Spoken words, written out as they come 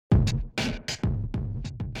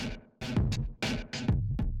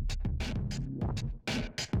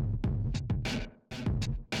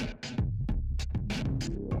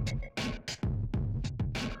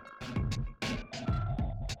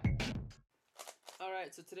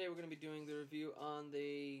Alright, so today we're going to be doing the review on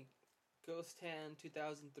the Ghost Hand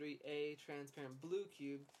 2003A Transparent Blue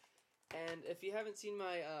Cube. And if you haven't seen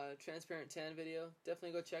my Transparent Tan video,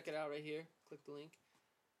 definitely go check it out right here. Click the link.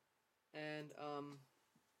 And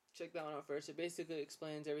check that one out first. It basically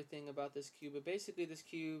explains everything about this cube. But basically this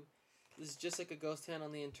cube is just like a Ghost Hand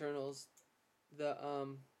on the internals. The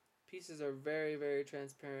pieces are very, very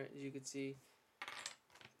transparent, as you can see.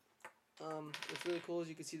 What's really cool is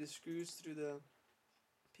you can see the screws through the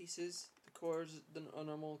pieces. The core is a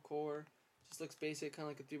normal core, just looks basic, kind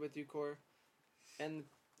of like a 3x3 core. And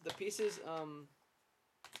the pieces, I'm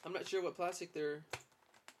not sure what plastic they're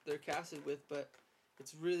casted with, but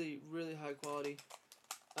it's really, really high quality.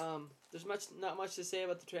 There's not much to say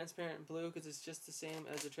about the transparent blue because it's just the same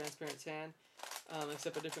as the transparent tan,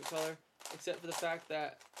 except a different color. Except for the fact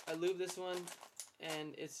that I lube this one,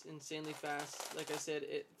 and it's insanely fast. Like I said,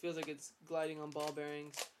 it feels like it's gliding on ball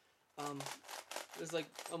bearings. There's like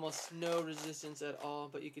almost no resistance at all,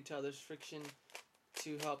 but you can tell there's friction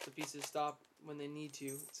to help the pieces stop when they need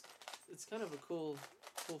to. It's kind of a cool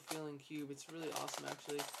feeling cube. It's really awesome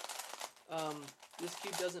actually. This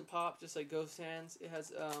cube doesn't pop just like Ghost Hands. It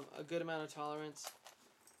has a good amount of tolerance.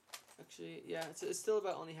 Actually, yeah, it's still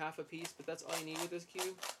about only half a piece, but that's all you need with this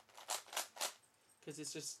cube because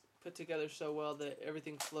it's just put together so well that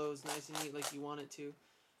everything flows nice and neat like you want it to.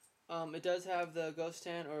 It does have the Ghost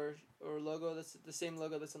Hand or logo. That's the same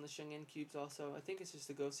logo that's on the Shingen cubes also. I think it's just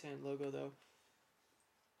the Ghost Hand logo though.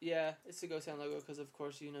 Yeah, it's the Ghost Hand logo because of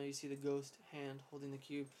course you see the Ghost Hand holding the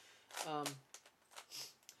cube.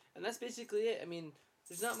 And that's basically it. I mean,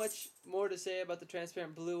 there's not much more to say about the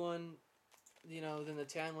transparent blue one, than the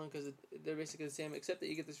tan one because they're basically the same, except that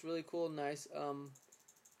you get this really cool, nice, I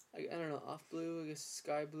don't know, off blue, I guess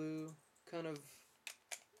sky blue, kind of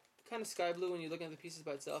sky blue when you're looking at the pieces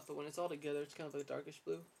by itself, but when it's all together, it's kind of like a darkish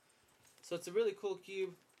blue. So it's a really cool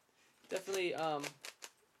cube. Definitely an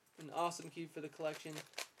awesome cube for the collection.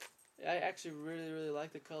 I actually really, really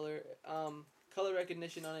like the color. Color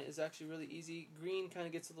recognition on it is actually really easy. Green kind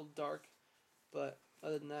of gets a little dark, but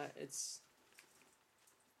other than that, it's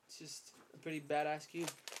just a pretty badass cube.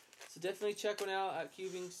 So definitely check one out at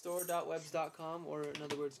cubingstore.webs.com, or in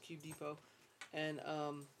other words, Cube Depot. And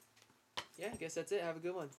yeah, I guess that's it. Have a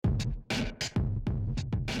good one.